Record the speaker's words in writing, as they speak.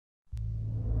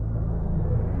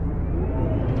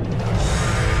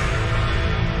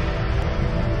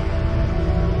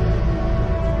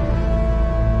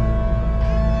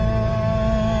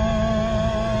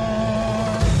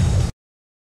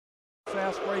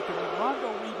fast break, and when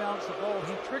Rondo rebounds the ball,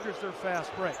 he triggers their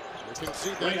fast break. You can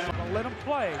see They're that. going to let him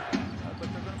play,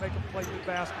 but they're going to make him play good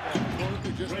basketball.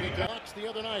 Who just beat Bucks the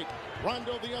other night.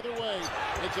 Rondo the other way.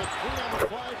 It's a 3 on the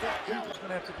fly. He's going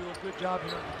to have to do a good job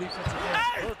here on the defensive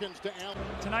end. Perkins to Allen.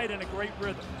 Tonight in a great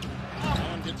rhythm.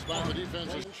 And gets by the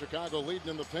defense. Chicago leading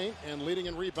in the paint and leading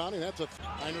in rebounding. That's a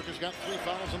Heinrich has got 3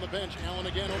 fouls on the bench. Allen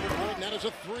again over Gordon. That is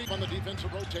a 3 on the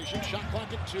defensive rotation. Shot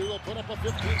clock at 2. He'll put up a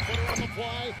 15-footer on the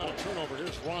fly. A turnover.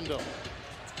 Here's Rondo.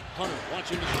 Hunter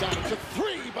watching the shot. It's a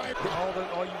 3 by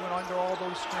all you went under all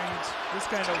those screens. This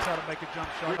guy knows how to make a jump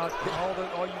shot.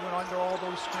 All you went under all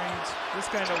those screens. This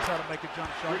guy knows how to make a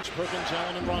jump shot. Perkins,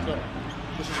 Allen, and Rondo.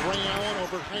 This is Ray Allen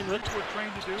over Heinrich. We're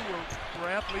trained to do.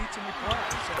 We're athletes and we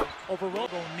practice. So over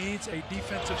Rondo needs a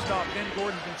defensive stop. Ben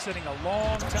Gordon's been sitting a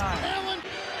long time. Allen.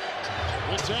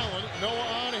 It's Allen. Noah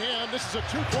on him. This is a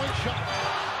 2-point shot.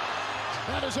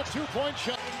 That is a 2-point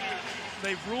shot.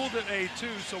 They've ruled it a 2,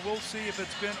 so we'll see if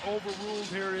it's been overruled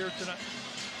here tonight.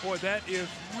 Boy, that is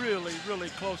really, really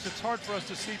close. It's hard for us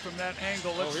to see from that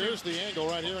angle. Here's the angle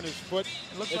right here, and his foot.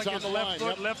 It looks it's like on his the line.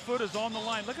 left foot is on the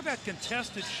line. Look at that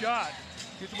contested shot.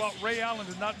 It's about Ray Allen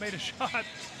has not made a shot,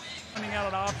 running out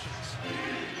of options.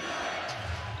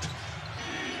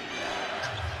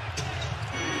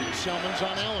 Selman's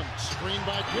on Allen. Screen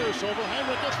by Pierce over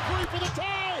Heinrich. A 3 for the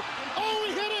tie. Oh,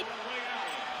 he hit it.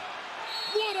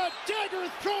 What a dagger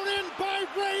thrown in by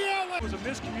Ray Allen. It was a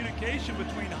miscommunication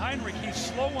between Heinrich. He's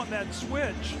slow on that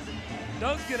switch.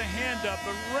 Does get a hand up,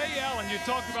 but Ray Allen, you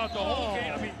talked about the whole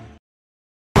game. I mean,